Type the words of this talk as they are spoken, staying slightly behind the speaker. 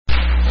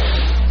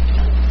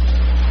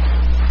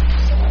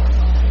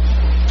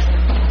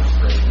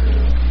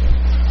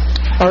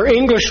Our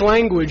English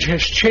language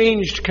has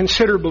changed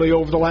considerably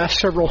over the last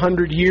several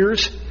hundred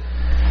years.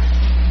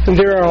 And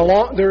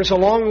there's a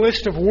long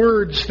list of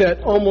words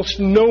that almost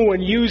no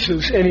one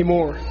uses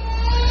anymore.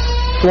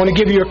 I want to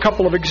give you a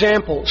couple of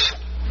examples.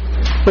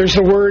 There's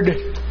the word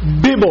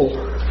Bibble,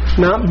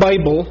 not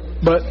Bible,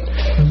 but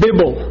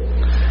Bibble.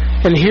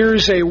 And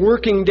here's a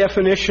working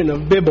definition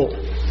of Bibble.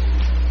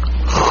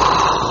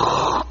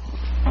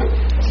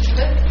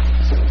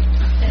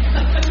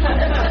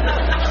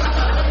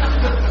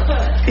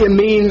 It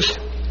means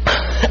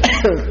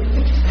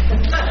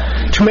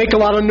to make a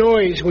lot of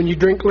noise when you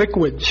drink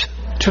liquids,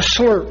 to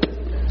slurp.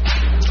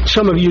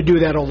 Some of you do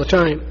that all the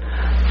time.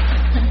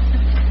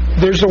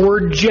 There's the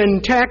word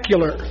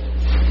gentacular,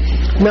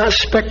 not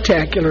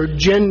spectacular,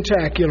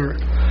 gentacular.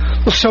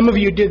 Well, some of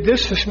you did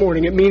this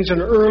morning. It means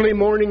an early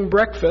morning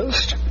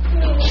breakfast.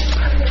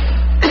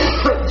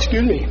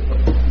 Excuse me.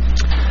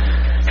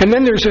 And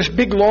then there's this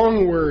big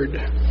long word,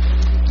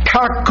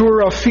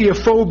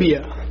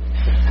 kakuraphiophobia.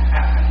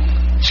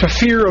 It's a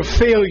fear of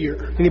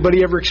failure.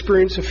 Anybody ever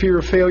experienced a fear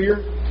of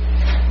failure?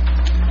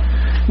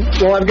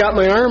 Well, I've got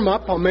my arm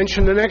up. I'll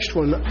mention the next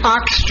one.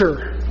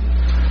 Oxter.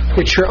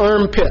 It's your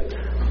armpit.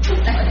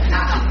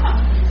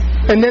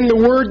 And then the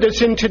word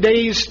that's in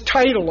today's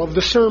title of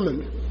the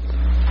sermon.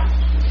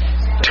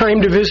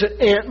 Time to visit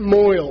Aunt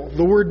Moyle.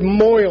 The word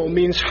moil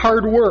means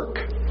hard work.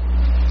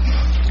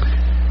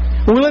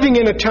 We're living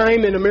in a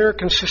time in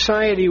American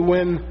society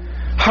when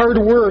hard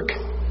work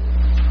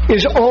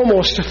is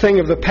almost a thing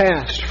of the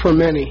past for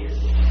many.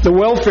 The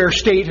welfare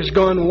state has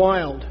gone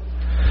wild.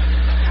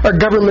 Our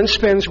government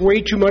spends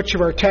way too much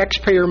of our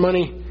taxpayer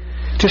money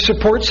to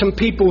support some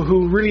people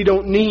who really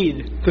don't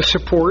need the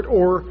support,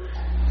 or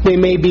they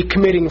may be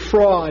committing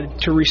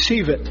fraud to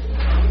receive it.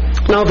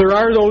 Now, there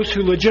are those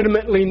who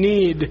legitimately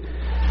need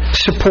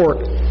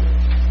support.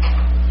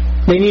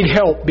 They need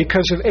help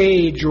because of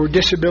age or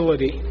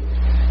disability.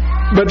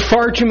 But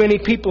far too many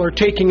people are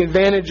taking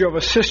advantage of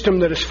a system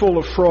that is full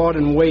of fraud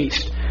and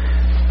waste.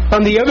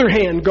 On the other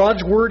hand,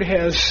 God's Word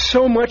has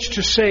so much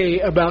to say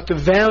about the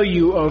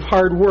value of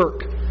hard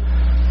work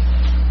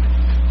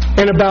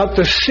and about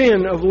the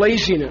sin of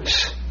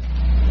laziness,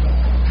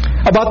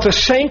 about the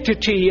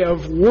sanctity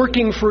of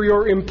working for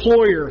your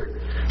employer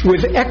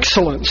with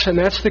excellence, and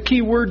that's the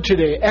key word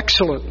today,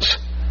 excellence.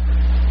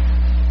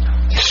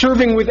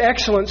 Serving with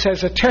excellence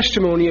as a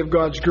testimony of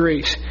God's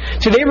grace.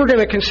 Today we're going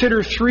to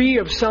consider 3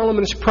 of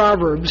Solomon's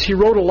Proverbs. He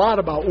wrote a lot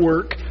about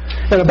work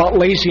and about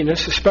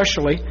laziness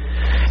especially.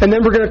 And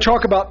then we're going to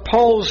talk about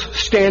Paul's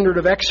standard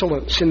of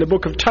excellence in the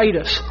book of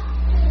Titus.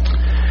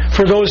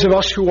 For those of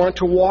us who want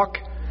to walk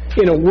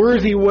in a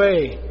worthy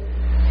way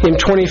in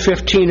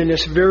 2015 in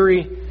this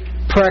very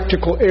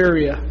practical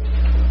area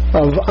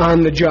of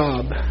on the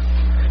job.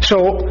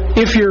 So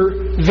if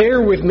you're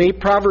there with me,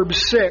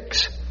 Proverbs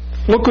 6,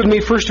 look with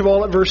me first of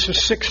all at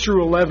verses 6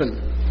 through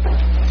 11.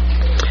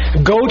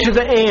 Go to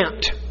the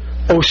ant,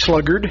 O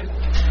sluggard.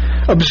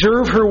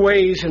 Observe her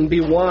ways and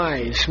be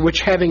wise, which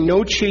having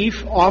no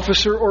chief,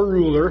 officer, or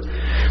ruler,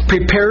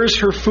 prepares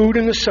her food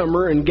in the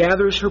summer and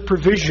gathers her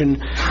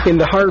provision in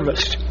the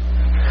harvest.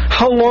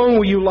 How long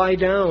will you lie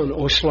down,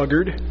 O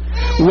sluggard?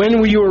 When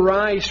will you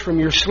arise from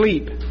your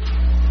sleep?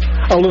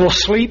 A little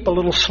sleep, a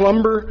little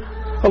slumber,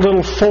 a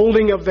little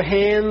folding of the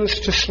hands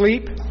to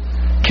sleep,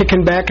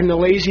 kicking back in the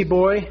lazy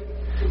boy.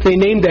 They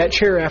named that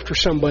chair after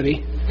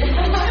somebody.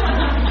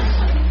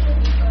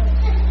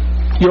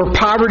 Your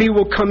poverty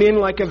will come in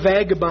like a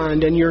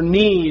vagabond, and your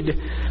need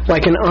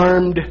like an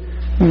armed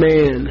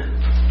man.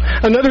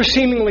 Another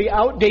seemingly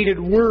outdated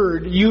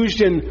word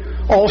used in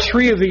all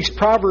 3 of these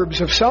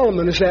Proverbs of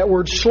Solomon is that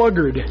word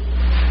sluggard.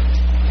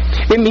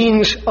 It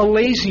means a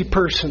lazy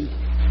person,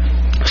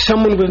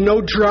 someone with no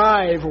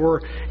drive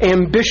or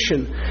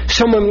ambition,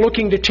 someone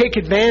looking to take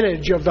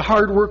advantage of the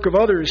hard work of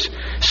others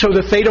so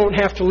that they don't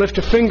have to lift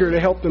a finger to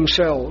help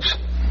themselves.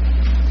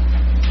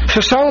 So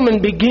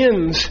Solomon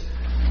begins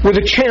with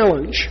a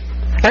challenge.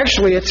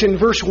 Actually, it's in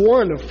verse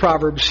 1 of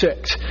Proverbs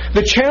 6.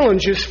 The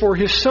challenge is for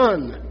his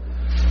son.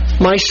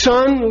 My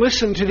son,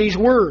 listen to these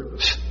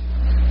words.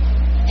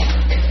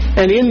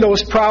 And in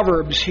those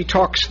Proverbs, he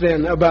talks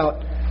then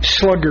about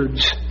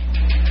sluggards,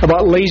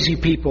 about lazy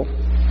people.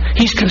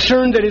 He's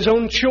concerned that his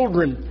own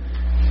children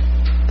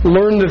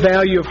learn the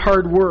value of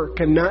hard work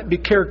and not be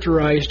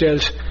characterized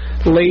as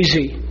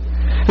lazy.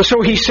 And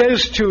so he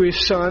says to his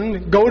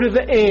son, go to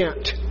the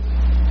ant.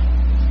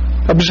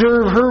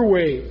 Observe her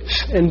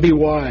ways and be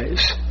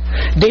wise.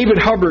 David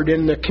Hubbard,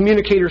 in the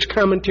Communicator's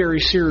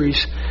Commentary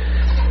series,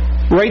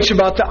 writes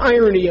about the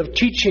irony of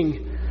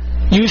teaching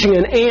using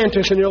an ant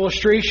as an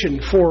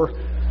illustration for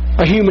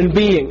a human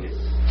being.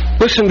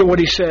 Listen to what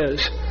he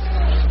says.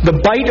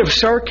 The bite of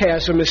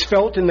sarcasm is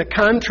felt in the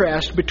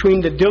contrast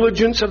between the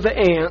diligence of the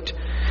ant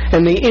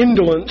and the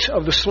indolence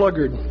of the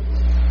sluggard.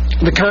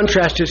 The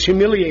contrast is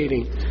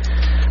humiliating.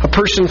 A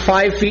person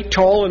 5 feet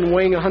tall and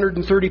weighing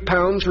 130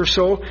 pounds or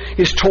so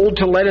is told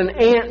to let an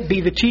ant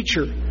be the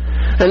teacher.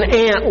 An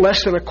ant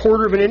less than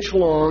 1/4 of an inch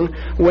long,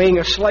 weighing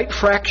a slight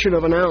fraction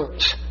of an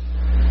ounce.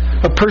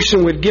 A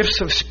person with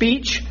gifts of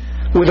speech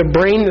with a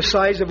brain the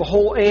size of a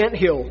whole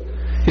anthill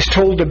is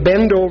told to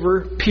bend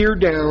over, peer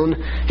down,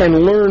 and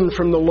learn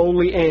from the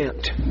lowly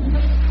ant.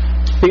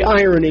 The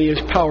irony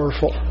is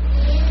powerful.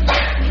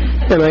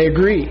 And I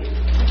agree.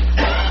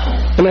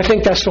 And I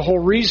think that's the whole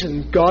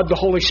reason God, the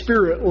Holy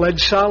Spirit, led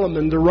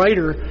Solomon, the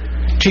writer,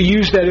 to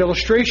use that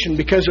illustration,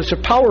 because it's a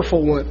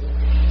powerful one.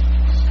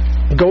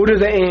 Go to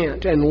the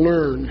ant and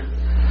learn.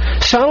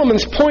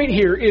 Solomon's point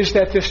here is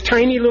that this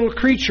tiny little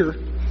creature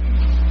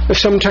that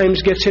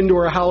sometimes gets into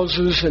our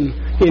houses and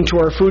into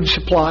our food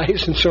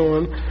supplies and so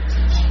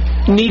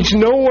on needs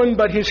no one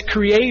but his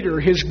Creator,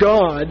 his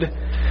God,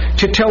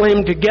 to tell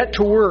him to get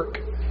to work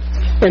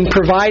and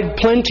provide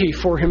plenty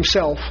for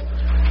himself,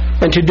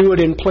 and to do it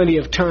in plenty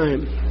of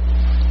time.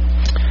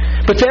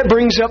 But that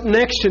brings up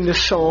next in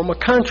this psalm a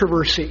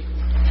controversy.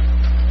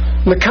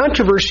 And the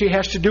controversy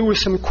has to do with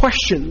some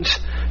questions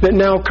that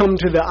now come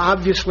to the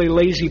obviously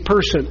lazy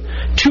person.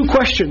 2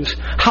 questions.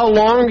 How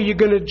long are you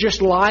going to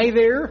just lie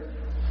there?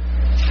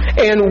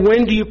 And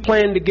when do you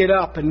plan to get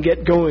up and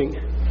get going?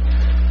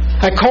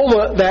 I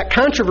call that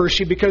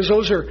controversy because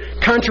those are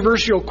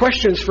controversial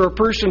questions for a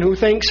person who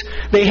thinks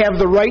they have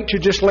the right to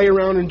just lay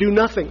around and do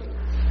nothing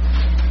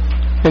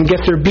and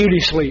get their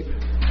beauty sleep.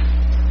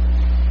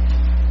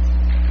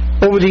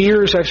 Over the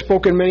years, I've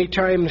spoken many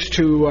times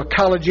to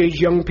college-age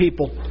young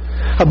people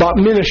about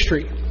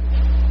ministry.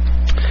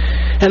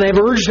 And I've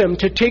urged them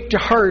to take to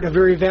heart a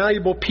very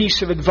valuable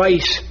piece of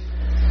advice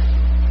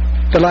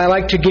that I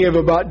like to give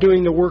about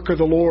doing the work of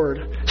the Lord.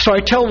 So I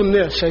tell them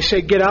this. I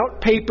say, get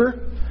out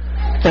paper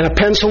and a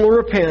pencil or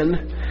a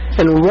pen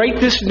and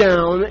write this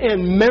down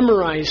and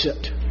memorize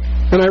it.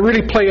 And I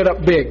really play it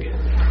up big.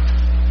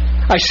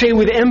 I say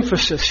with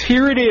emphasis,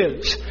 here it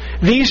is.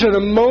 These are the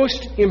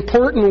most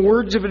important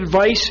words of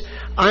advice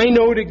I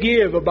know to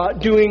give about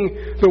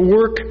doing the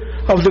work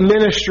of the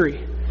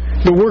ministry,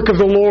 the work of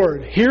the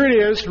Lord. Here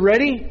it is.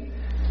 Ready?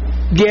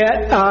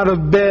 Get out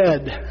of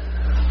bed.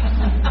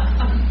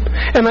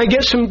 And I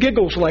get some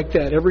giggles like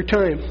that every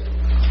time.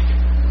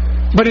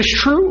 But it's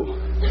true.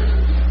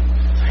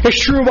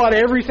 It's true about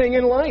everything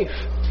in life.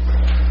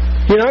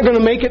 You're not going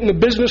to make it in the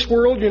business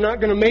world. You're not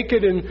going to make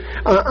it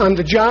on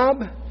the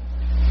job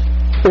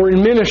or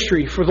in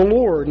ministry for the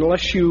Lord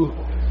unless you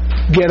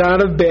get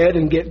out of bed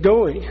and get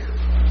going.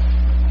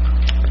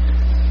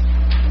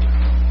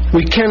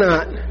 We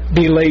cannot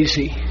be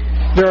lazy.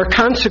 There are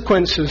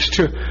consequences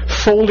to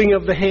folding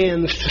of the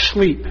hands to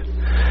sleep.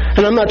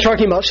 And I'm not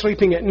talking about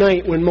sleeping at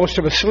night when most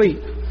of us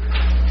sleep.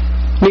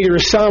 Neither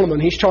is Solomon.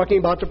 He's talking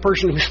about the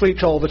person who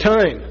sleeps all the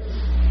time,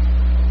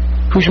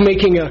 who's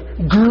making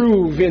a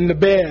groove in the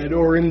bed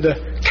or in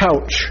the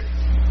couch.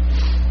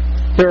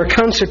 There are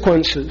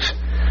consequences.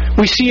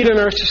 We see it in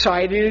our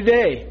society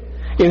today,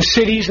 in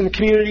cities and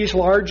communities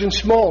large and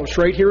small. It's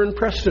right here in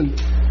Preston.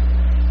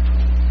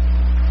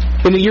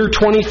 In the year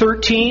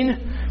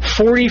 2013,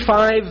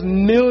 45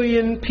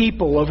 million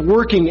people of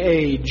working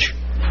age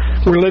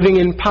were living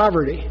in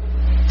poverty.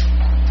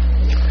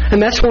 And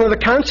that's one of the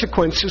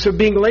consequences of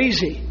being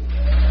lazy.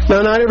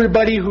 Now, not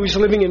everybody who's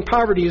living in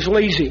poverty is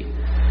lazy.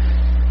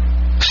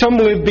 Some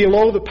live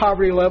below the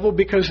poverty level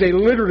because they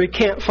literally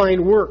can't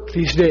find work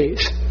these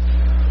days.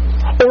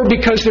 Or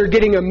because they're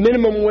getting a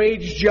minimum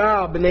wage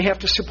job and they have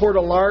to support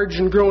a large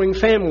and growing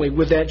family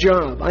with that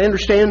job. I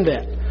understand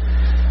that.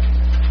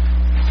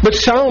 But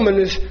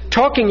Solomon is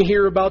talking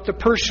here about the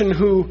person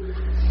who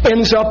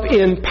ends up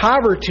in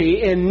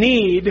poverty and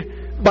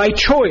need by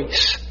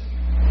choice.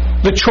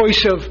 The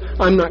choice of,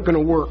 I'm not going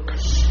to work.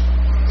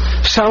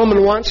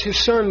 Solomon wants his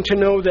son to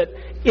know that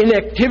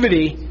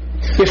inactivity,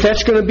 if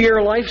that's going to be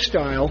our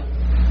lifestyle,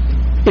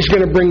 is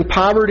going to bring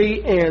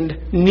poverty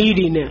and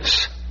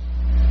neediness.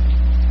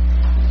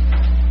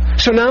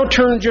 So now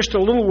turn just a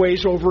little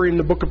ways over in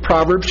the book of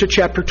Proverbs to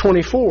chapter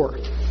 24.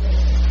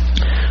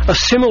 A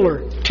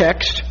similar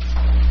text.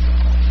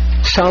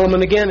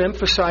 Solomon again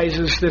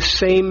emphasizes this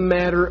same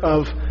matter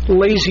of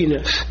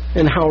laziness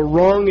and how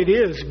wrong it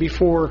is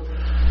before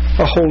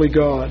a holy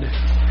God.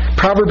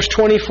 Proverbs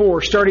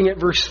 24, starting at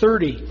verse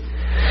 30.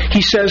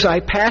 He says, I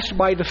passed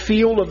by the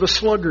field of the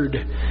sluggard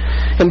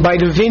and by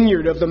the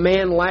vineyard of the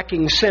man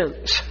lacking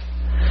sense.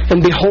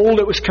 And behold,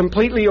 it was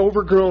completely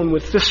overgrown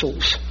with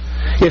thistles.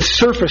 Its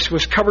surface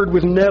was covered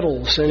with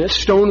nettles, and its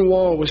stone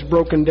wall was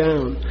broken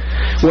down.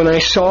 When I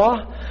saw,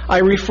 I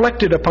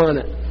reflected upon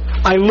it.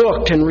 I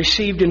looked and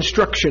received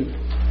instruction.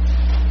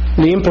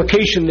 And the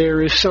implication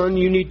there is, son,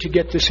 you need to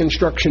get this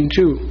instruction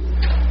too.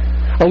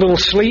 A little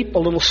sleep, a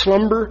little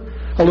slumber,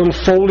 a little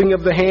folding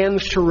of the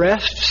hands to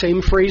rest,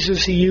 same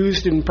phrases he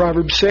used in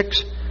Proverbs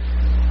 6.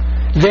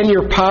 Then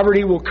your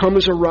poverty will come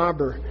as a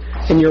robber,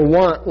 and your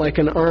want like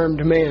an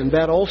armed man.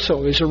 That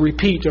also is a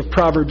repeat of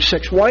Proverbs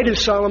 6. Why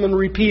does Solomon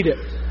repeat it?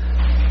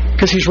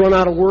 Because he's run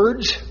out of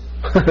words?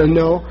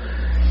 No.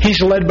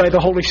 He's led by the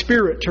Holy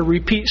Spirit to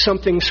repeat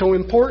something so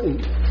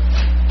important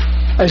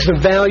as the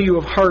value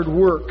of hard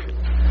work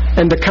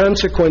and the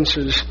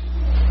consequences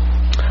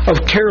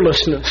of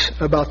carelessness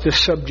about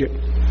this subject.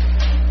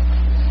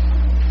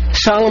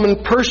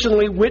 Solomon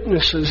personally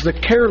witnesses the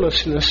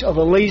carelessness of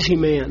a lazy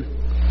man.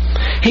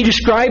 He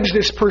describes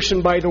this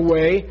person, by the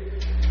way,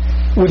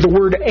 with the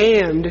word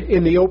 "and"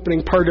 in the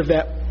opening part of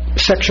that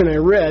section I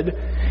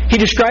read. He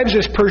describes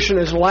this person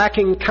as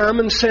lacking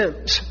common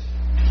sense.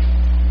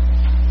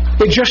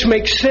 It just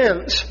makes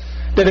sense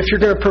that if you're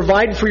going to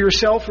provide for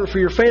yourself or for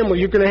your family,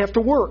 you're going to have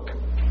to work.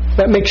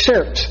 That makes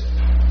sense.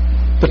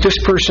 But this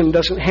person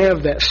doesn't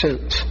have that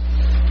sense.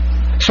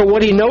 So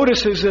what he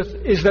notices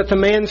is that the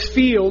man's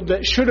field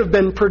that should have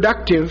been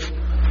productive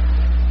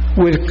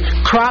with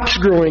crops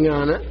growing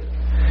on it,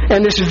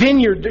 and this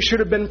vineyard that should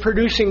have been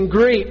producing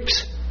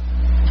grapes,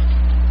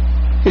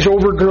 is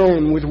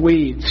overgrown with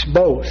weeds,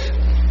 both.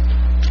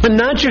 And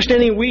not just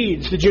any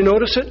weeds. Did you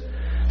notice it?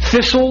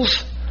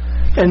 Thistles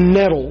and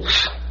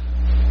nettles.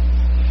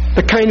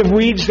 The kind of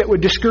weeds that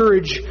would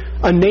discourage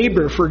a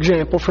neighbor, for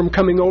example, from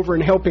coming over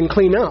and helping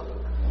clean up.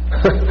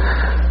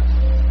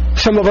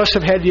 Some of us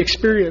have had the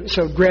experience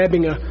of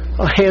grabbing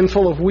a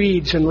handful of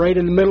weeds, and right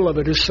in the middle of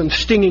it is some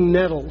stinging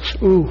nettles.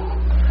 Ooh,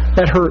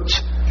 that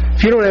hurts.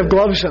 If you don't have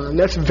gloves on,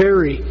 that's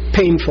very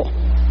painful.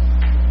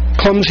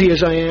 Clumsy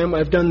as I am,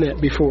 I've done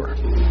that before.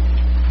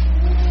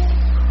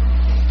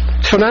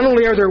 So not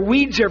only are there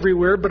weeds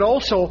everywhere, but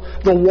also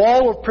the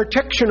wall of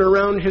protection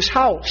around his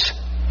house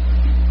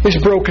is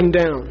broken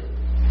down.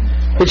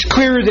 It's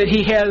clear that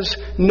he has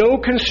no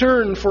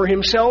concern for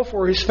himself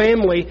or his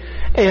family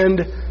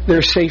and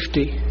their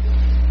safety.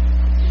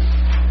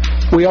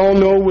 We all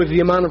know with the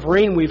amount of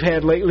rain we've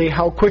had lately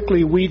how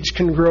quickly weeds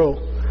can grow.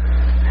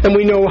 And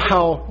we know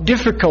how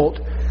difficult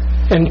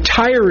and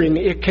tiring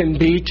it can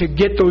be to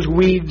get those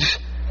weeds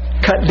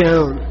cut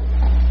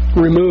down,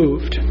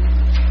 removed.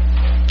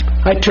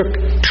 I took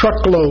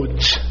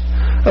truckloads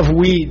of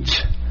weeds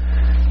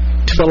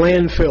to the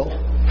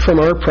landfill from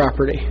our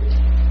property.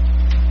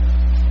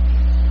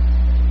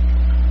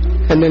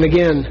 And then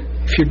again,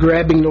 if you're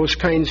grabbing those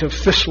kinds of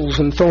thistles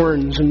and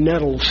thorns and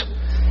nettles,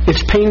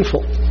 it's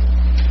painful.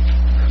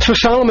 So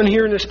Solomon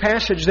here in this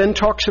passage then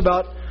talks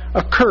about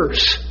a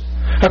curse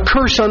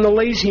on the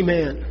lazy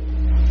man.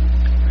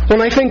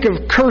 When I think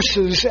of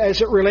curses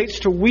as it relates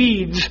to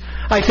weeds,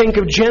 I think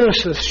of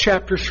Genesis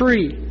chapter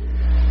 3,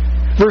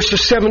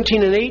 verses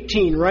 17 and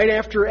 18. Right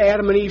after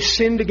Adam and Eve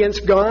sinned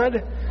against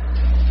God,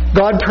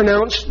 God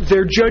pronounced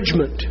their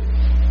judgment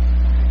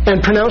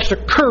and pronounced a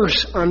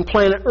curse on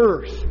planet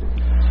Earth.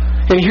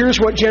 And here's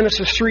what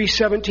Genesis 3,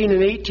 17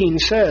 and 18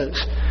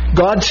 says.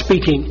 God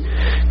speaking,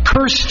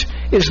 "Cursed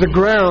is the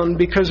ground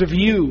because of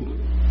you.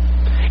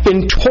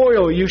 In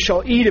toil you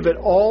shall eat of it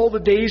all the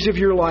days of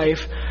your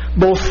life.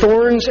 Both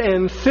thorns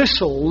and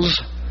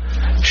thistles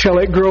shall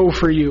it grow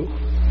for you."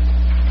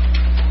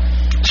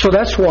 So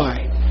that's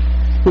why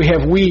we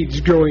have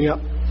weeds growing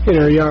up in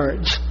our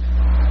yards.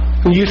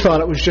 And you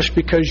thought it was just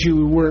because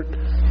you weren't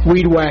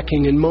weed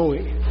whacking and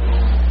mowing.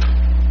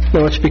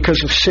 No, it's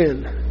because of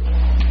sin.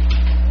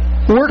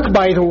 Work,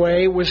 by the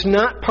way, was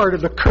not part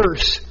of the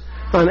curse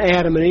on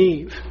Adam and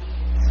Eve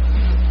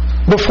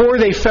before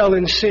they fell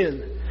in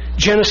sin.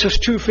 Genesis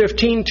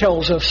 2:15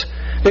 tells us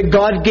that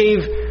God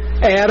gave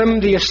Adam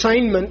the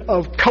assignment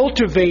of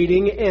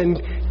cultivating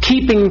and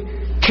keeping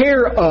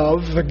care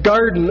of the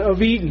Garden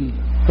of Eden,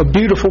 a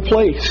beautiful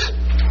place.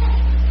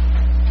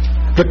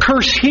 The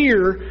curse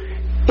here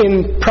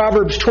in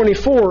Proverbs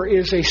 24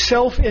 is a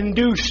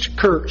self-induced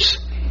curse.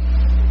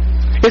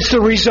 It's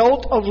the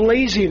result of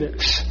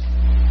laziness.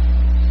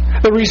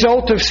 The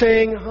result of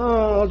saying,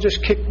 I'll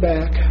just kick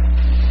back.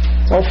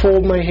 I'll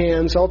fold my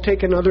hands. I'll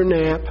take another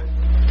nap.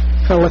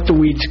 I'll let the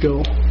weeds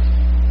go.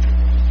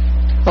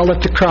 I'll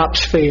let the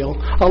crops fail.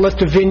 I'll let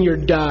the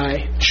vineyard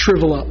die,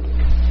 shrivel up.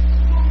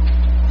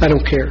 I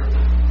don't care.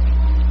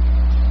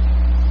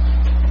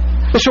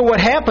 And so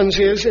what happens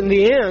is, in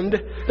the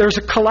end, there's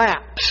a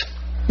collapse.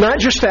 Not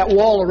just that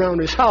wall around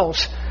his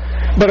house,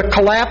 but a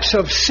collapse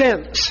of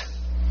sense,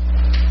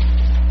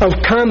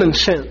 of common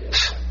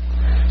sense.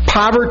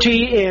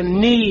 Poverty and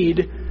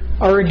need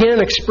are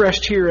again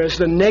expressed here as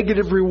the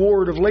negative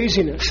reward of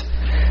laziness.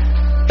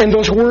 And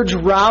those words,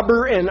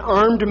 robber and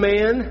armed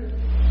man,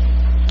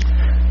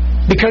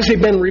 because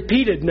they've been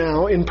repeated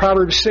now in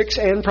Proverbs 6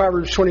 and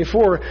Proverbs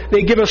 24,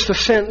 they give us the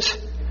sense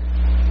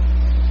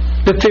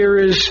that there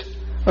is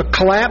a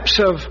collapse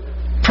of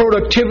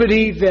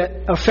productivity that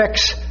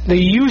affects the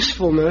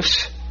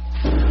usefulness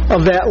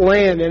of that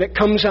land. And it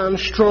comes on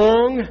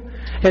strong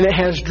and it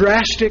has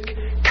drastic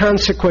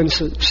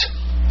consequences.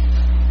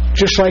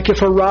 Just like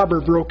if a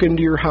robber broke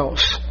into your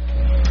house,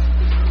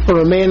 or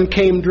a man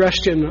came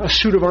dressed in a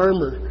suit of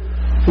armor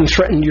and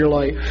threatened your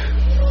life.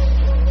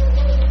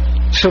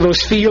 So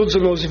those fields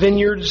and those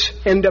vineyards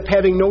end up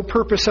having no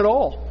purpose at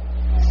all.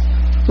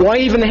 Why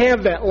even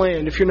have that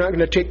land if you're not going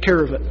to take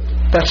care of it?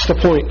 That's the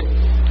point.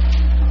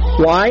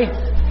 Why?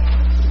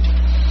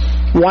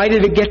 Why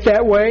did it get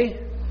that way?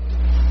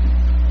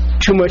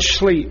 Too much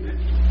sleep.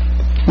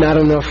 Not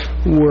enough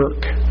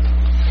work.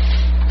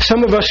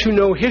 Some of us who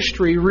know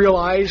history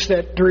realize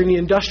that during the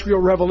Industrial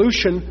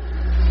Revolution,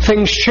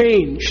 things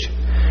changed.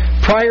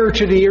 Prior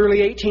to the early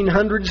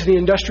 1800s, the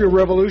Industrial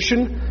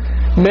Revolution,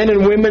 Men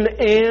and women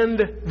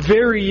and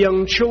very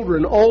young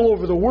children all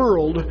over the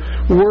world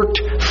worked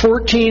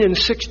 14 and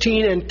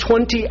 16 and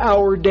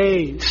 20-hour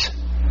days.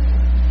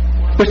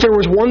 But there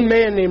was one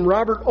man named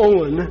Robert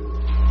Owen.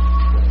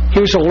 He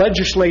was a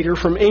legislator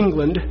from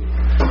England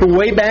who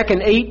way back in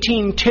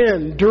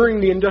 1810, during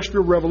the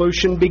Industrial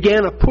Revolution,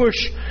 began a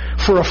push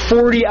for a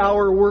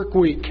 40-hour work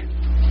week.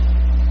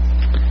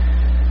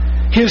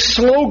 His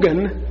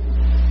slogan,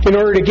 in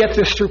order to get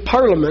this through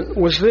Parliament,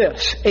 was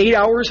this: 8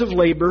 hours of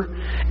labor,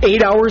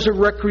 8 hours of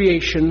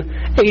recreation,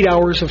 8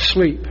 hours of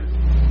sleep.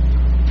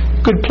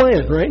 Good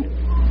plan, right?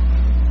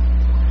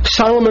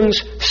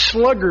 Solomon's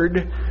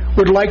sluggard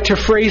would like to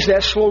phrase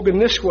that slogan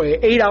this way: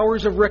 8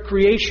 hours of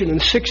recreation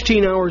and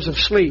 16 hours of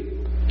sleep.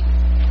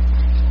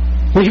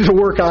 Leave the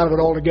work out of it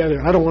altogether.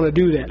 I don't want to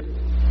do that.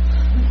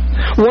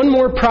 One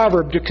more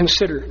proverb to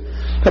consider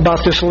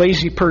about this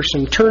lazy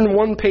person. Turn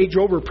one page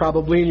over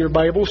probably in your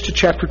Bibles to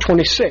chapter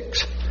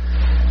 26.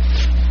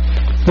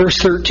 Verse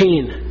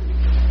 13.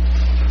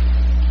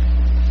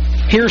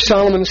 Here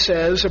Solomon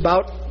says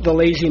about the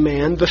lazy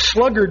man, the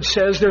sluggard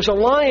says, there's a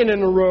lion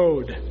in the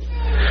road.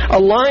 A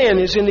lion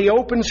is in the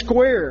open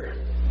square.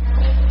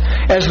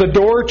 As the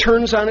door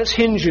turns on its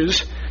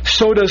hinges,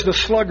 so does the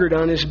sluggard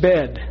on his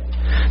bed.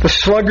 The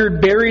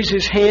sluggard buries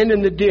his hand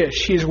in the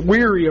dish. He is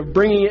weary of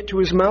bringing it to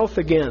his mouth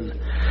again.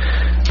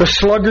 The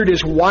sluggard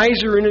is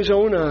wiser in his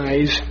own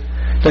eyes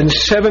than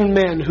 7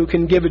 men who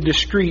can give a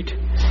discreet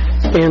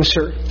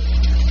answer.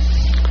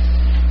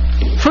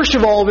 First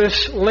of all,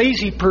 this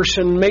lazy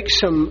person makes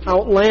some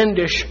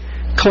outlandish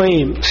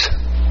claims.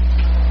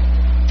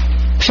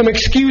 Some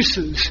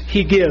excuses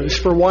he gives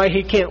for why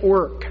he can't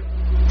work.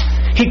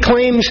 He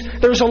claims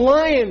there's a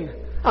lion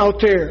out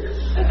there.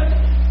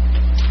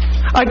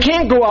 I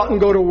can't go out and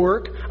go to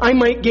work. I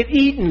might get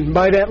eaten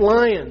by that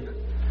lion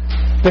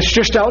that's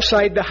just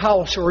outside the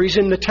house, or he's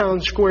in the town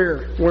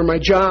square where my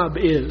job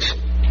is.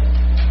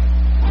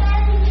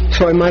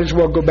 So I might as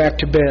well go back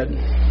to bed.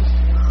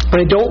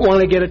 I don't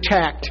want to get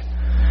attacked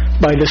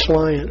by this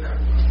lion.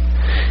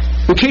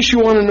 In case you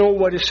want to know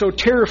what is so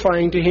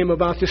terrifying to him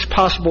about this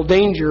possible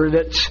danger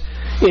that's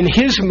in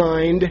his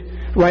mind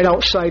right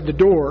outside the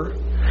door,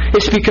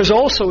 it's because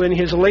also in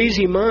his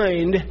lazy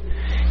mind,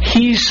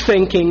 he's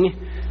thinking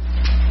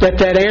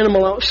that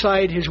animal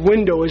outside his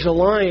window is a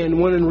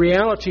lion, when in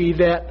reality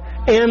that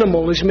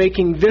animal is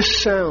making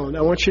this sound.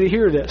 I want you to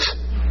hear this.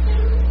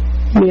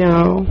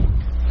 Meow.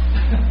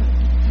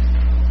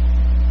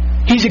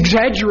 He's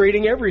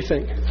exaggerating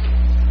everything.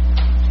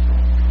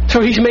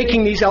 So he's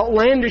making these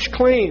outlandish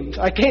claims.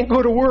 I can't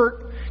go to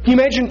work. Can you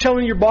imagine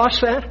telling your boss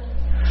that?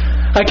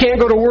 I can't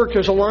go to work,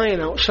 there's a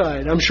lion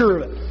outside. I'm sure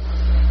of it.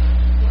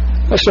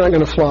 That's not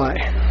going to fly.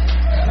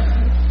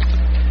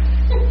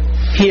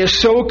 He has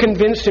so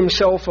convinced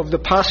himself of the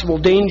possible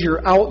danger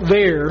out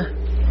there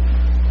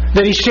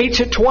that he states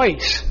it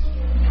twice.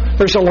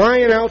 There's a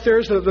lion out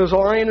there, so there's a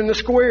lion in the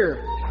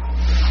square.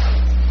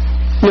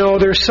 No,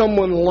 there's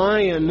someone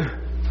lying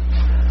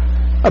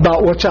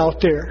about what's out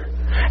there.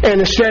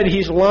 And instead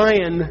he's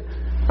lying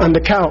on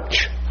the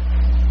couch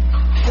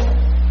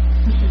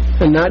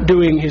and not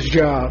doing his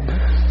job.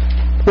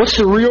 What's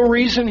the real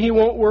reason he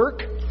won't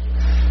work?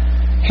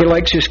 He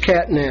likes his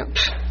cat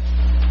naps.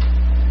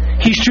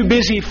 He's too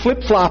busy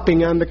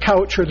flip-flopping on the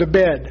couch or the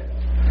bed.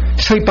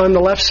 Sleep on the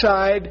left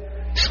side,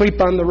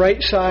 sleep on the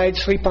right side,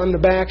 sleep on the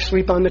back,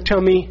 sleep on the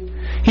tummy.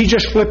 He's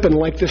just flipping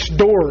like this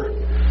door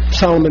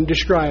Solomon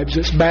describes.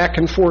 It's back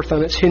and forth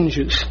on its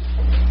hinges.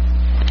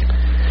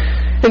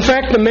 In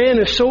fact, the man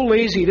is so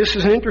lazy, this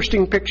is an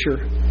interesting picture,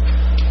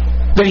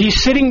 that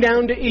he's sitting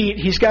down to eat.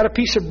 He's got a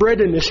piece of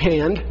bread in his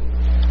hand.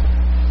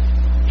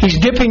 He's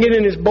dipping it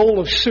in his bowl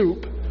of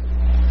soup.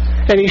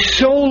 And he's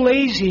so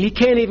lazy he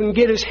can't even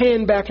get his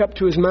hand back up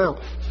to his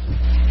mouth.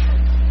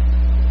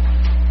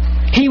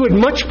 He would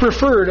much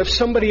prefer it if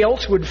somebody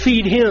else would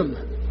feed him.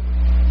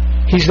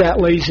 He's that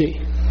lazy.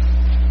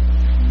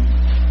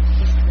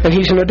 And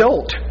he's an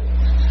adult.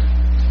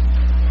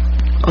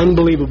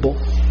 Unbelievable.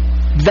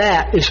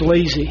 That is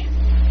lazy.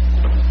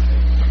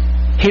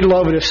 He'd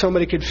love it if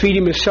somebody could feed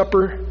him his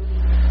supper.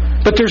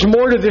 But there's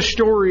more to this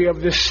story of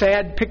this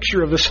sad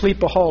picture of the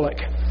sleepaholic.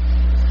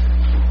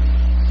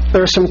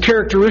 There are some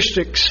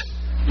characteristics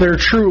that are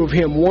true of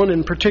him. One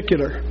in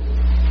particular,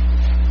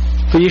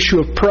 the issue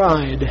of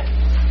pride.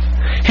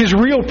 His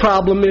real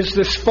problem is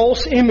this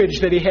false image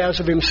that he has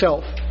of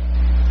himself.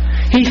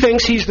 He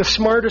thinks he's the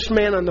smartest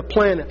man on the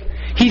planet.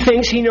 He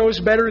thinks he knows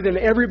better than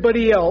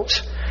everybody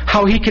else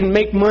how he can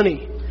make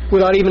money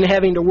without even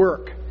having to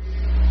work.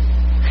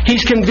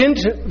 He's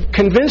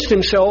convinced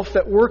himself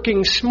that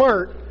working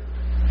smart,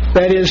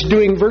 that is,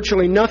 doing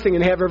virtually nothing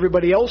and have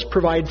everybody else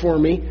provide for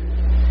me,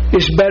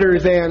 is better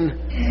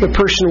than the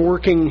person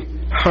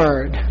working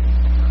hard.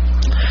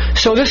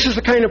 So this is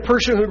the kind of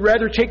person who'd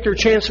rather take their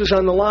chances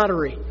on the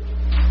lottery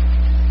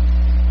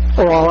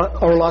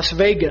or Las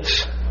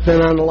Vegas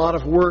than on a lot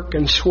of work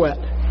and sweat.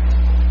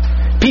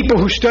 People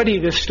who study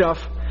this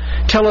stuff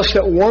tell us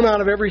that 1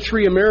 out of every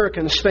 3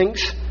 Americans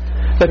thinks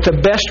that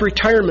the best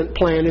retirement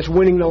plan is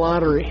winning the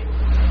lottery.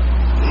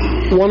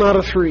 1 out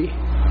of 3.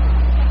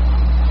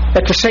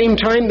 At the same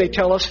time, they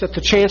tell us that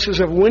the chances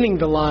of winning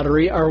the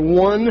lottery are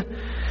 1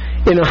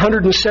 in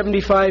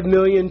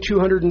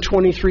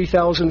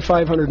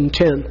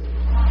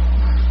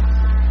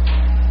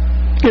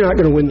 175,223,510. You're not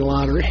going to win the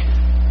lottery.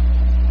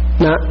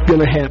 Not going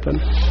to happen.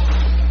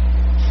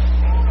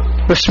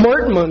 The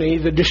smart money,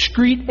 the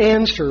discreet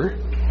answer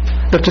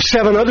that the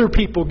 7 other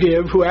people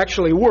give who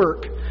actually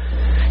work,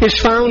 is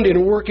found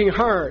in working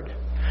hard,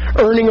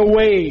 earning a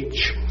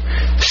wage,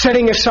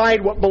 setting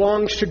aside what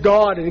belongs to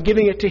God and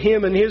giving it to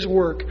Him and His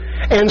work,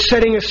 and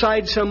setting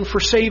aside some for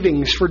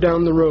savings for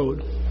down the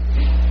road.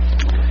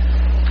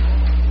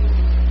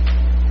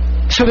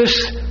 So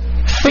this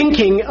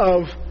thinking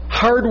of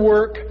hard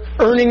work,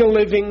 earning a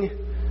living,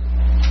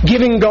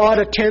 giving God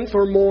a tenth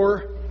or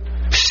more,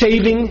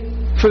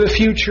 saving for the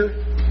future,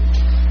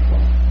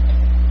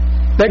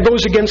 that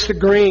goes against the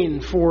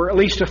grain for at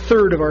least a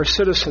third of our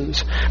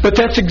citizens. But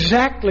that's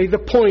exactly the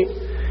point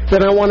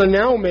that I want to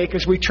now make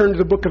as we turn to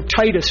the book of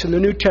Titus in the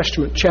New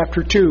Testament,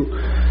 chapter 2.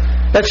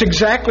 That's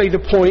exactly the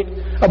point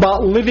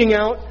about living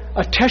out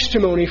a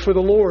testimony for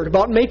the Lord,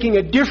 about making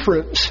a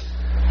difference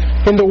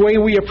in the way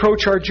we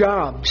approach our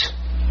jobs,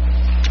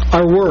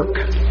 our work.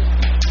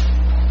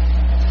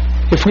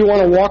 If we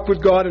want to walk with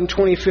God in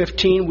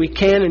 2015, we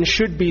can and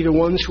should be the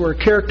ones who are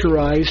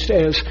characterized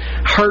as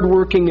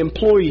hardworking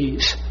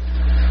employees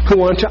who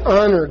want to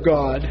honor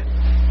God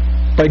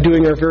by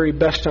doing our very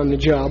best on the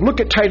job.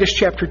 Look at Titus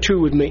chapter 2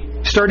 with me,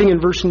 starting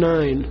in verse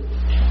 9.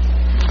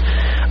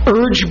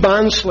 Urge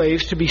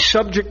bondslaves to be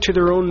subject to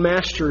their own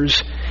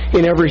masters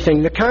in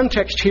everything. The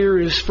context here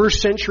is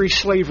first century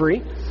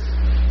slavery.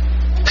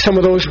 Some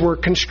of those were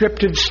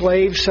conscripted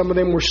slaves. Some of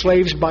them were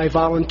slaves by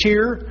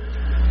volunteer.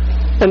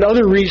 And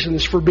other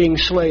reasons for being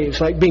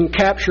slaves, like being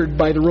captured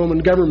by the Roman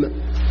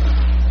government.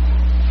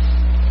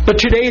 But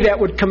today that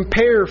would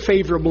compare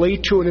favorably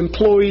to an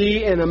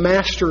employee and a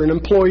master, an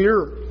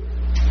employer.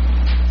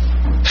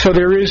 So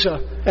there is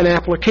an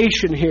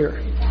application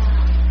here.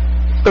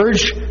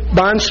 Urge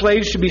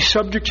bondslaves to be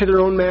subject to their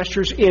own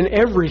masters in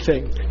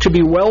everything, to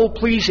be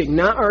well-pleasing,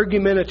 not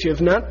argumentative,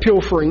 not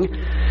pilfering,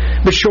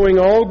 but showing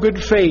all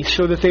good faith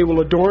so that they will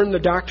adorn the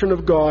doctrine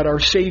of God, our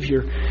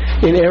Savior,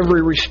 in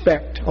every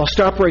respect. I'll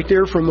stop right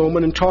there for a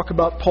moment and talk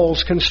about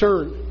Paul's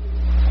concern.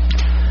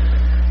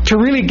 To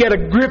really get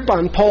a grip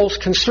on Paul's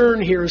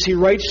concern here as he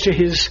writes to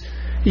his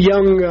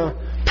young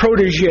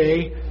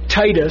protege,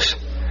 Titus,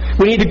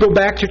 we need to go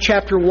back to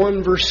chapter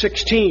 1, verse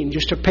 16,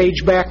 just a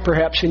page back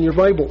perhaps in your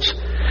Bibles.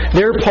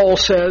 There Paul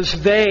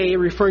says, they,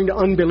 referring to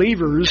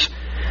unbelievers,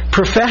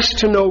 profess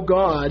to know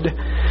God,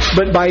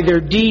 but by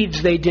their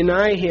deeds they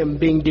deny Him,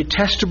 being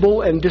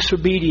detestable and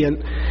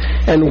disobedient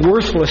and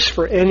worthless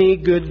for any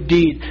good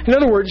deed. In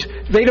other words,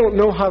 they don't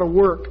know how to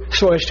work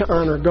so as to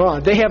honor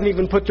God. They haven't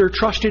even put their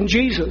trust in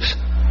Jesus.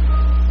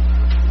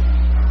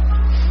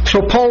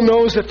 So Paul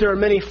knows that there are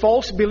many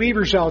false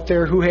believers out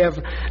there who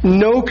have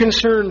no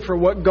concern for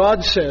what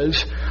God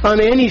says on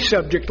any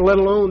subject, let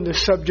alone the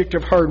subject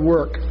of hard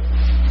work,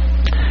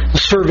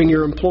 serving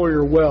your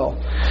employer well.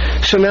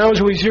 So now as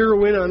we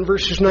zero in on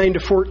verses 9 to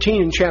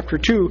 14 in chapter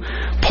 2,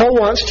 Paul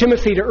wants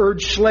Timothy to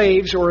urge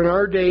slaves, or in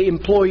our day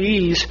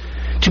employees,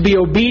 to be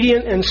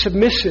obedient and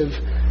submissive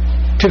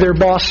to their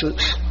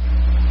bosses.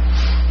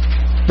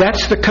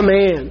 That's the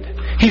command.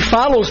 He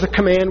follows the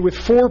command with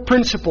 4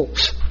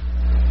 principles.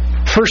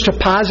 First a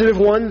positive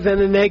one,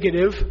 then a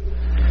negative,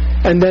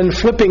 and then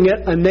flipping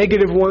it, a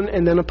negative one,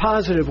 and then a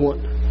positive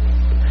one.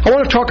 I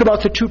want to talk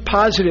about the 2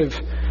 positive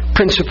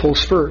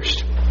principles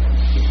first.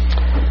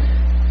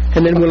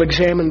 And then we'll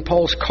examine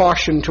Paul's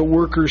caution to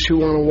workers who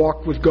want to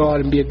walk with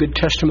God and be a good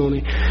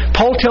testimony.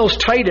 Paul tells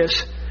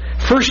Titus,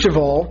 first of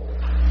all,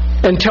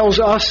 and tells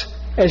us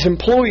as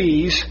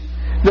employees,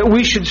 that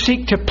we should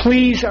seek to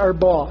please our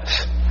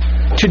boss,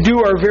 to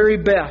do our very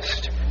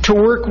best, to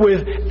work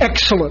with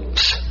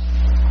excellence.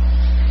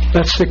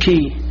 That's the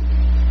key.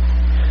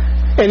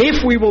 And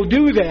if we will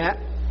do that,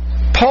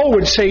 Paul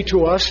would say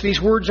to us,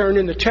 these words aren't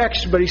in the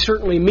text, but he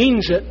certainly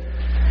means it,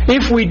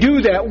 if we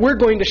do that, we're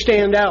going to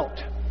stand out.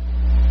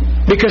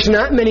 Because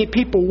not many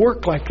people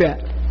work like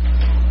that.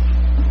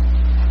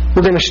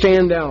 We're going to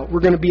stand out.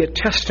 We're going to be a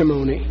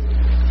testimony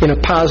in a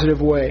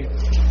positive way.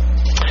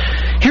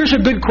 Here's a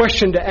good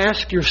question to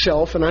ask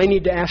yourself, and I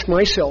need to ask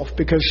myself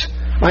because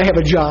I have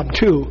a job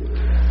too,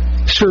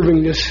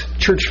 serving this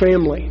church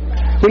family.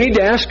 We need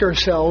to ask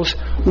ourselves,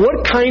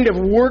 what kind of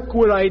work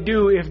would I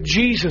do if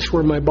Jesus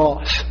were my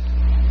boss?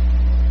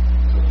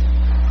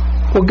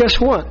 Well, guess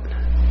what?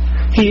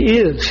 He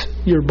is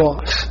your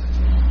boss.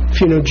 If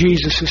you know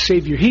Jesus as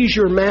Savior, He's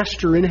your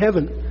master in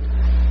heaven.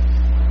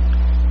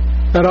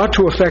 That ought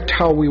to affect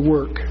how we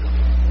work.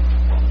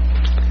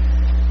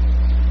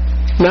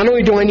 Not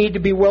only do I need to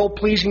be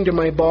well-pleasing to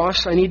my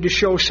boss, I need to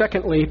show,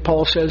 secondly,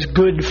 Paul says,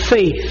 good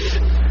faith.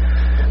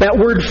 That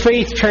word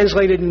faith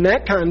translated in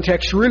that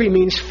context really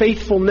means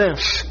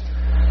faithfulness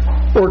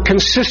or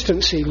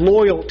consistency,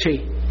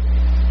 loyalty.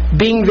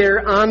 Being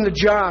there on the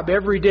job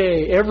every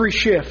day, every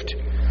shift,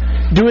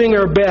 doing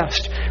our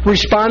best,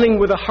 responding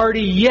with a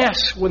hearty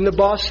yes when the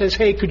boss says,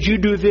 hey, could you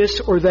do this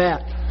or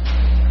that?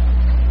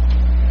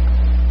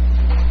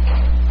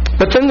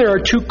 But then there are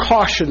two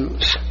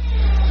cautions,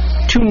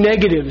 two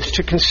negatives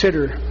to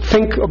consider.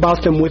 Think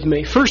about them with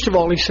me. First of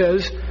all, he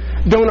says,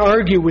 don't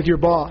argue with your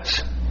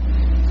boss.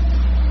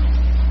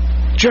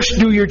 Just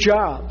do your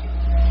job.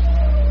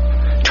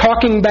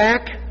 Talking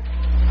back,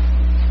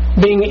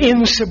 being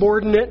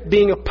insubordinate,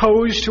 being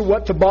opposed to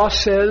what the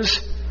boss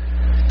says,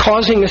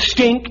 causing a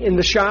stink in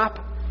the shop,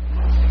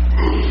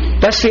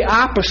 that's the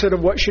opposite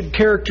of what should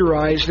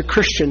characterize the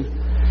Christian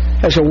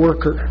as a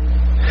worker.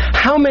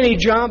 How many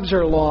jobs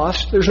are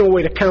lost? There's no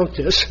way to count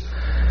this,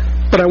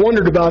 but I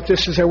wondered about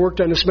this as I worked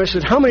on this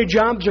message. How many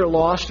jobs are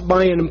lost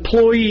by an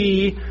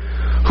employee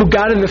who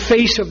got in the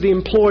face of the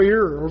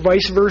employer, or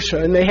vice versa,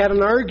 and they had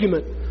an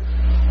argument,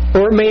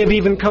 or it may have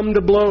even come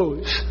to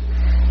blows?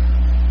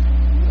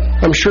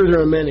 I'm sure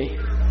there are many.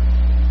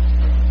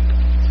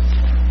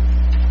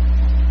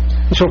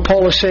 And so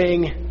Paul is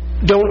saying,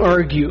 don't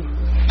argue.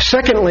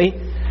 Secondly,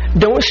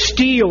 don't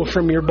steal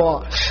from your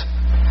boss.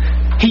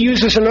 He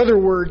uses another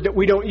word that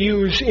we don't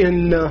use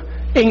in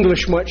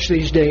English much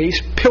these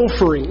days,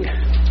 pilfering.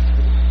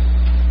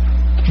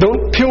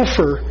 Don't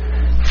pilfer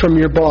from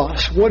your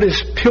boss. What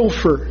does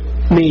pilfer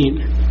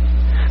mean?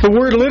 The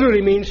word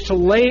literally means to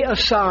lay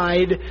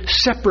aside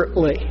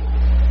separately.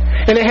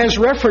 And it has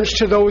reference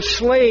to those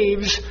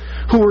slaves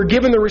who were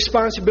given the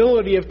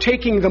responsibility of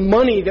taking the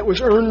money that was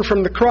earned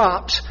from the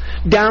crops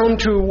down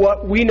to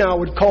what we now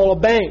would call a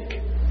bank.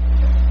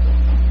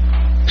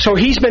 So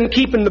he's been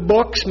keeping the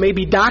books,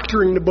 maybe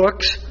doctoring the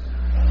books.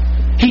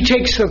 He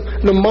takes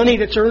the money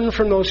that's earned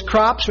from those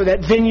crops or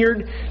that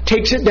vineyard,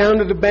 takes it down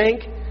to the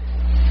bank.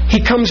 He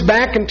comes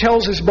back and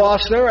tells his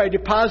boss, there, I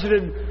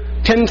deposited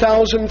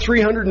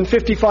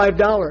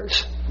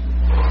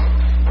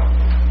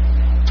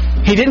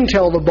 $10,355. He didn't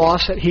tell the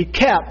boss that he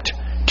kept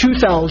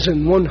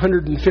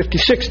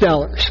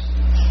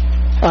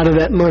 $2,156 out of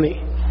that money.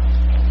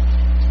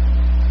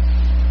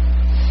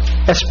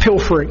 That's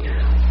pilfering.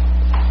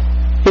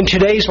 In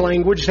today's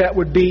language, that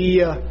would be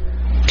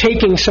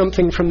taking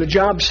something from the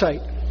job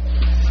site.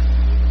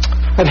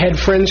 I've had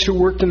friends who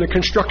worked in the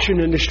construction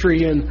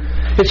industry, and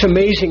it's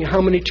amazing how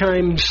many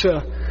times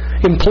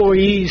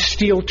employees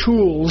steal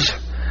tools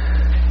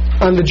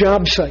on the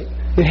job site.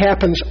 It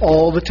happens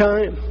all the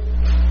time.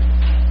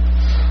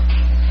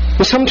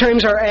 And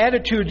sometimes our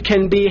attitude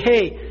can be,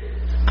 hey,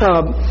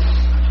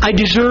 I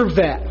deserve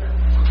that.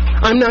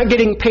 I'm not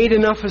getting paid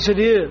enough as it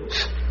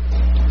is.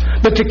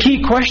 But the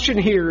key question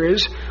here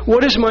is,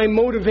 what is my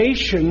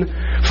motivation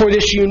for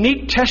this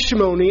unique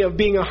testimony of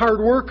being a hard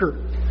worker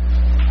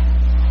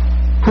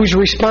who's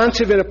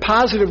responsive in a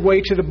positive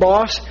way to the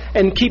boss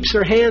and keeps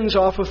their hands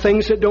off of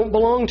things that don't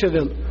belong to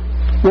them?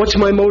 What's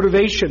my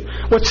motivation?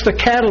 What's the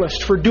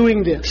catalyst for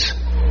doing this?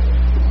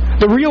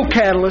 The real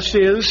catalyst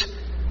is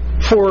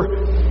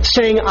for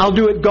saying, I'll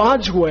do it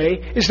God's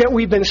way, is that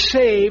we've been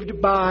saved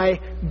by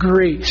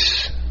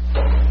grace.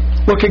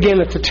 Look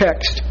again at the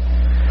text.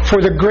 For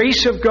the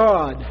grace of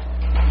God,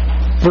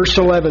 verse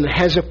 11,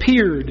 has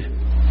appeared,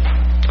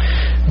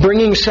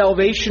 bringing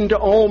salvation to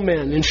all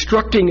men,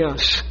 instructing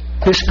us.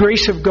 This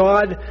grace of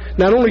God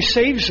not only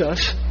saves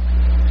us,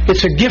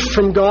 it's a gift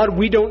from God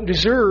we don't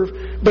deserve,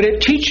 but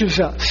it teaches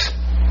us,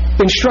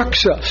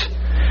 instructs us,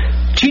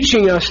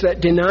 teaching us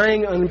that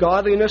denying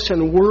ungodliness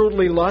and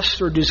worldly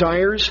lusts or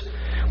desires,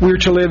 we are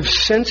to live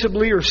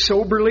sensibly or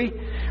soberly,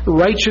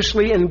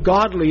 righteously and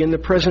godly in the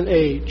present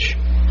age.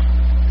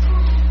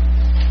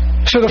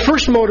 So the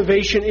first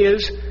motivation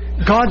is,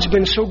 God's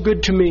been so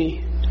good to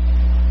me.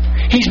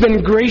 He's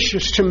been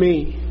gracious to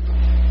me.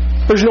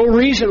 There's no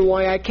reason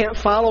why I can't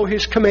follow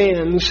His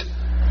commands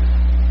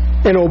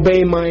and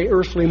obey my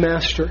earthly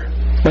master,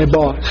 my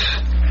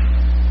boss.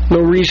 No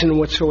reason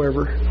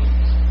whatsoever.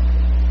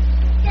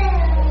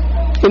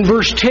 In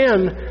verse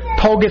 10,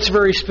 Paul gets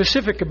very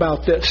specific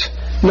about this.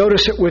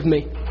 Notice it with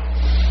me.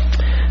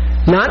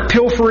 Not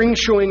pilfering,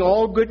 showing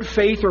all good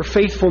faith or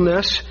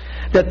faithfulness,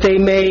 that they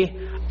may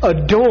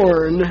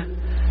adorn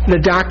the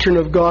doctrine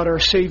of God our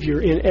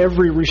Savior in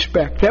every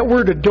respect. That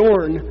word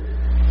adorn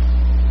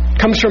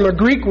comes from a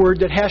Greek word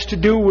that has to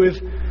do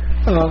with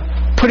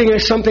putting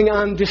something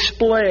on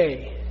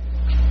display.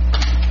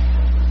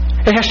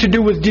 It has to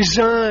do with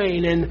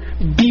design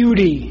and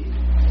beauty.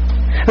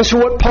 And so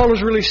what Paul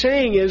is really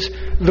saying is,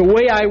 the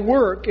way I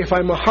work, if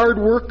I'm a hard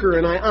worker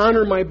and I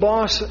honor my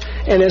boss,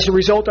 and as a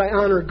result I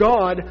honor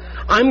God,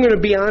 I'm going to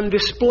be on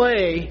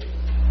display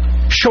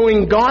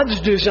showing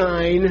God's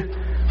design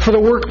for the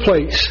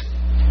workplace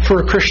for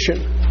a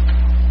Christian.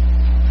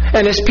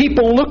 And as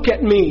people look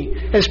at me,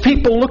 as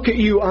people look at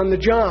you on the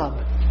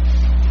job,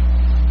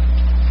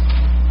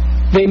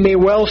 they may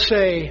well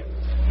say,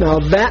 now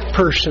that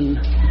person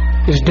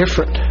is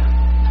different.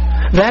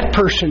 That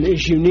person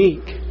is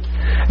unique.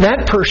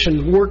 That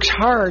person works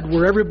hard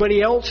where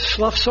everybody else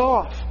sloughs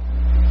off.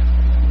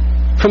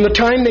 From the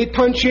time they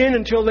punch in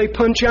until they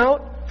punch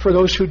out, for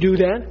those who do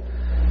that,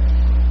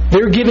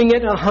 they're giving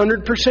it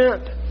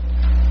 100%.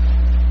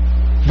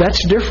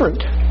 That's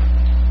different.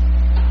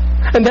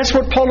 And that's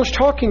what Paul is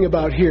talking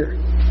about here.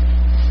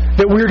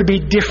 That we're to be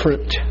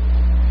different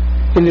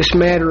in this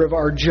matter of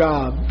our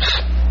jobs.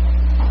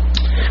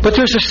 But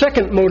there's a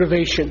second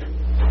motivation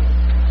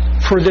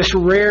for this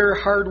rare,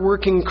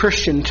 hard-working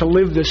Christian to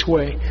live this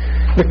way,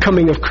 the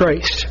coming of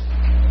Christ.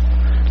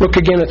 Look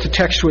again at the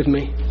text with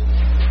me.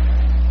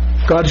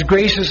 God's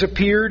grace has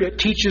appeared. It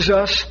teaches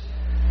us.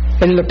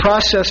 And in the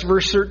process,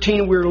 verse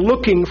 13, we're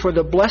looking for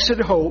the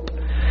blessed hope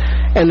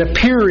and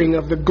appearing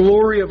of the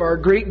glory of our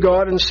great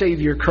God and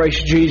Savior,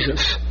 Christ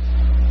Jesus.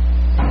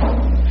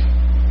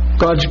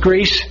 God's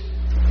grace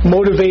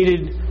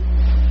motivated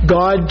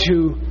God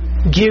to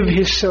give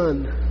His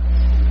Son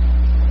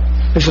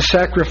as a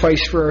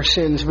sacrifice for our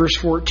sins. Verse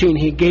 14,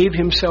 He gave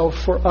Himself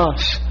for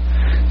us,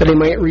 that He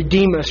might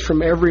redeem us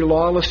from every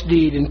lawless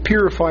deed and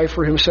purify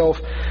for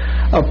Himself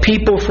a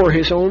people for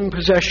His own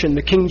possession.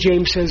 The King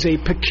James says a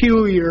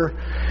peculiar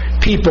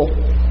people.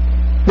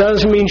 That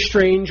doesn't mean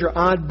strange or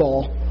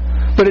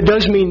oddball, but it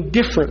does mean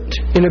different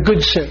in a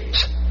good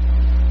sense.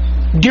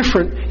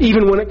 Different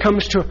even when it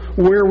comes to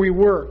where we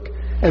work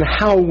and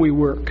how we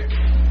work.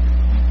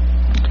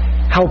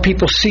 How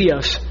people see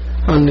us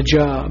on the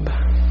job.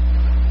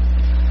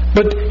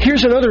 But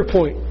here's another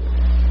point.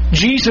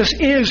 Jesus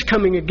is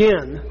coming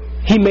again.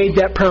 He made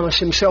that promise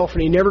Himself,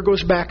 and He never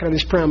goes back on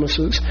His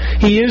promises.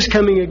 He is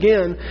coming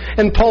again.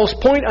 And Paul's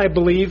point, I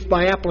believe,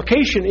 by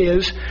application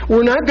is,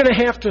 we're not going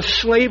to have to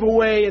slave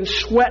away and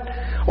sweat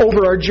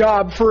over our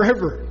job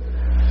forever.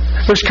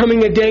 There's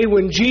coming a day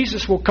when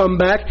Jesus will come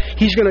back.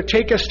 He's going to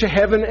take us to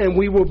heaven, and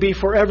we will be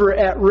forever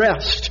at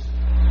rest.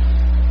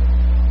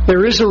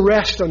 There is a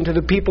rest unto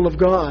the people of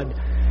God,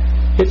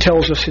 it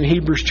tells us in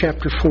Hebrews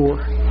chapter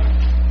 4.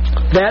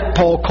 That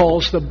Paul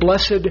calls the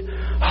blessed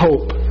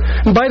hope.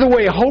 And by the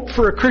way, hope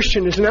for a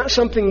Christian is not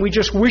something we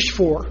just wish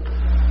for.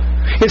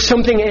 It's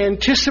something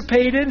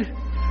anticipated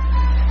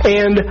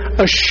and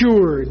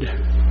assured.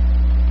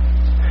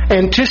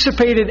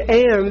 Anticipated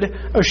and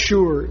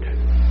assured.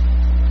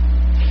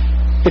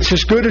 It's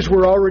as good as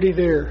we're already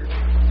there.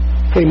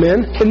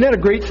 Amen? Isn't that a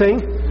great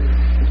thing?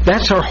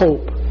 That's our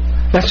hope.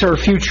 That's our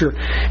future.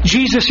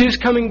 Jesus is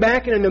coming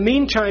back, and in the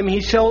meantime, He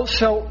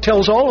tells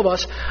all of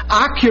us,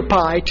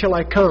 occupy till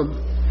I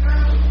come.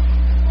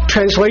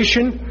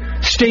 Translation,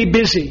 stay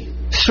busy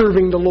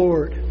serving the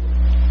Lord.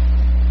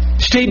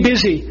 Stay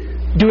busy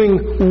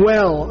doing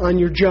well on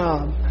your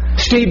job.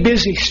 Stay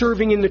busy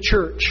serving in the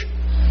church.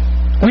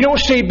 We don't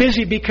stay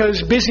busy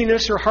because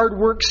busyness or hard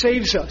work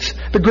saves us.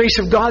 The grace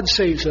of God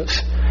saves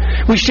us.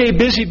 We stay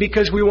busy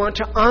because we want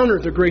to honor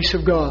the grace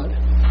of God.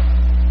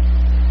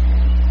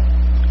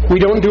 We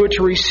don't do it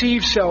to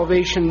receive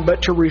salvation,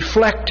 but to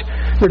reflect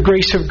the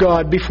grace of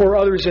God before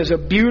others as a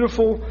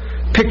beautiful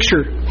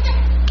picture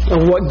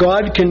of what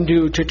God can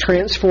do to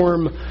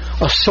transform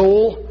a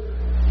soul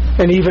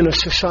and even a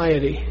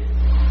society.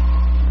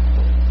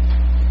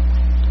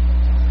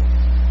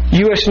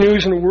 U.S.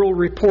 News and World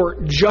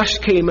Report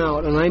just came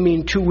out, and I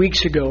mean 2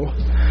 weeks ago,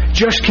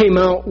 just came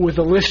out with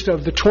a list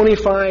of the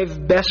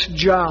 25 best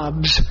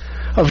jobs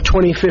of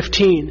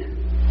 2015.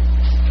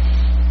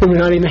 And we're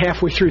not even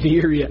halfway through the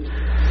year yet.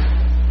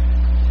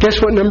 Guess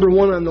what number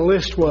one on the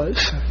list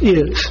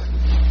is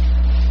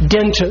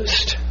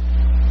dentist.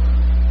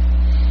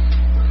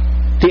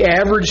 The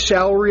average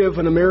salary of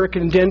an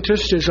American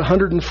dentist is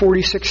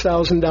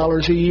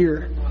 $146,000 a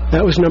year.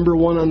 That was number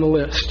one on the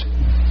list.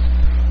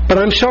 But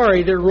I'm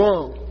sorry, they're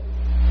wrong.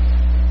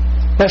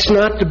 That's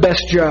not the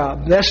best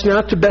job. That's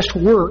not the best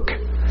work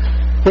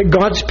that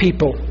God's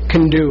people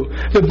can do.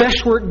 The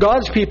best work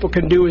God's people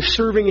can do is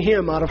serving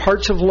Him out of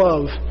hearts of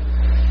love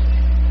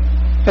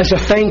as a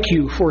thank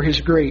you for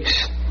His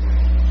grace.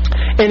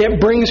 And it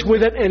brings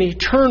with it an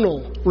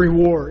eternal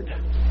reward.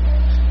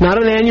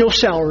 Not an annual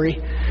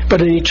salary,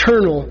 but an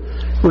eternal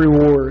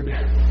reward.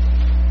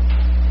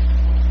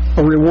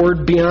 A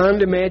reward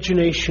beyond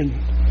imagination,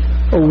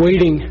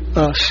 awaiting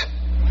us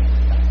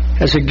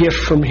as a gift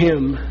from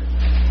Him.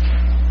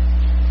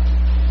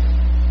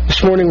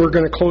 This morning we're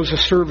going to close the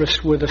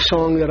service with a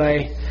song that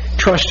I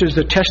trust is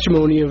the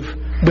testimony of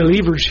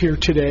believers here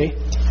today.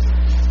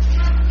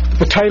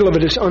 The title of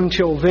it is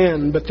Until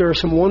Then, but there are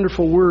some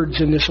wonderful words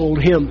in this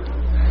old hymn.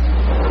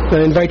 I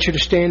invite you to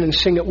stand and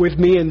sing it with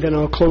me, and then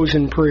I'll close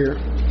in prayer.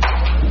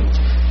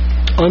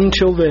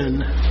 Until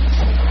then.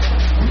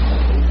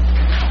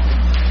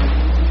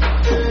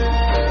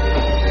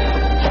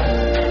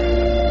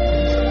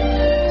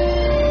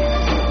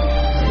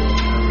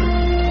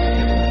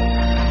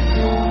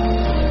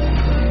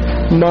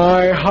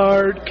 My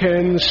heart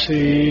can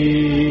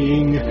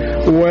sing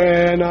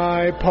when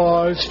I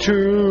pause to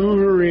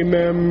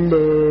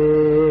remember.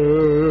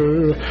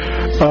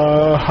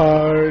 A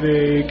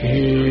heartache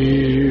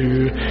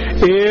here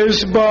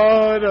is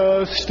but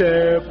a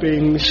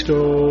stepping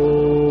stone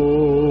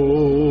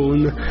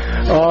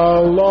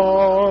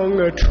along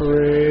a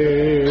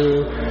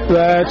trail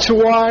that's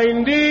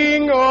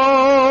winding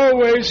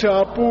always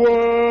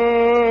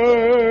upward.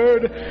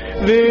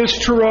 This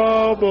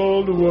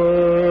troubled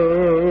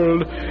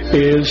world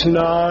is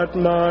not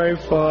my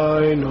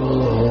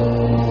final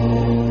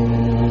home.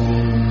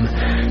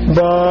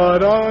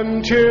 But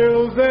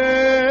until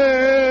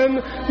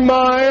then,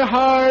 my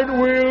heart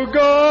will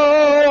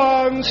go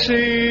on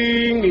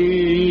singing.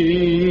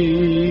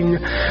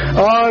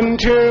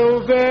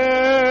 Until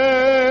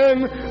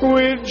then,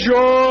 with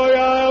joy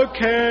I'll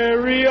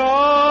carry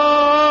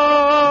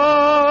on.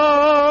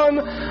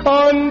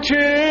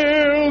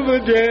 Until the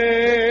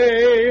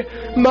day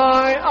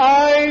my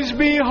eyes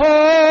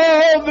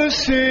behold the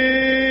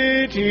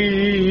city.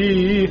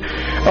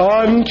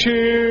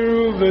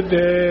 Until the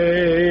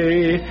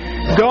day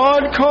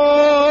God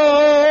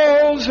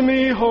calls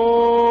me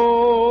home.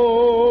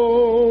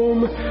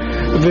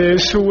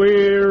 This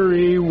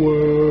weary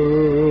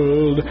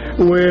world,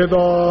 with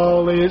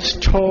all its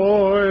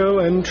toil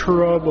and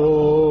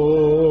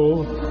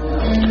trouble,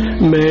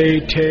 may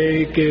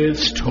take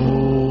its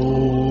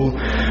toll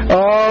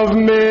of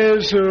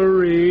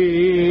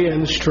misery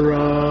and strife.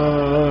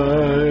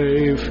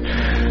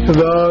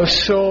 The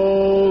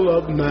soul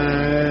of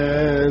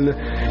man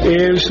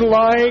is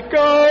like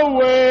a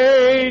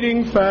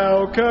waiting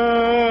falcon.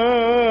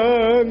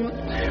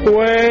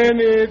 When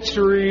it's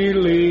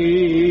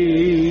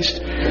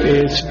released,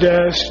 it's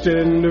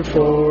destined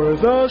for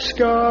the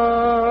sky.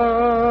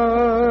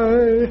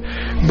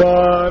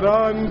 But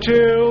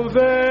until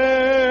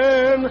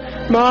then,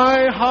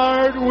 my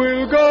heart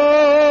will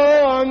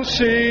go on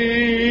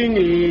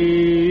singing.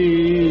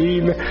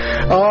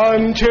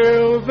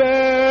 Until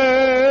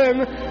then,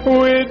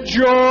 with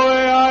joy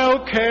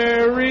I'll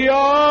carry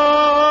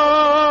on.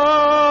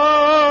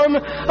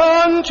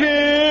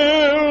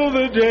 Until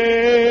the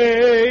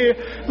day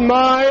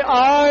my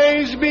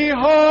eyes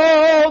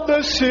behold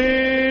the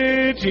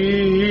city.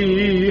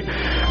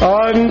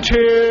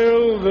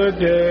 Until the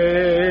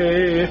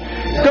day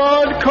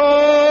God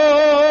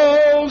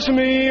calls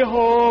me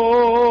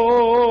home.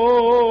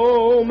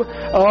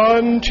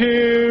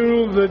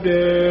 Until the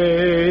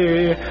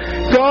day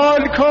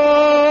God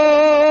calls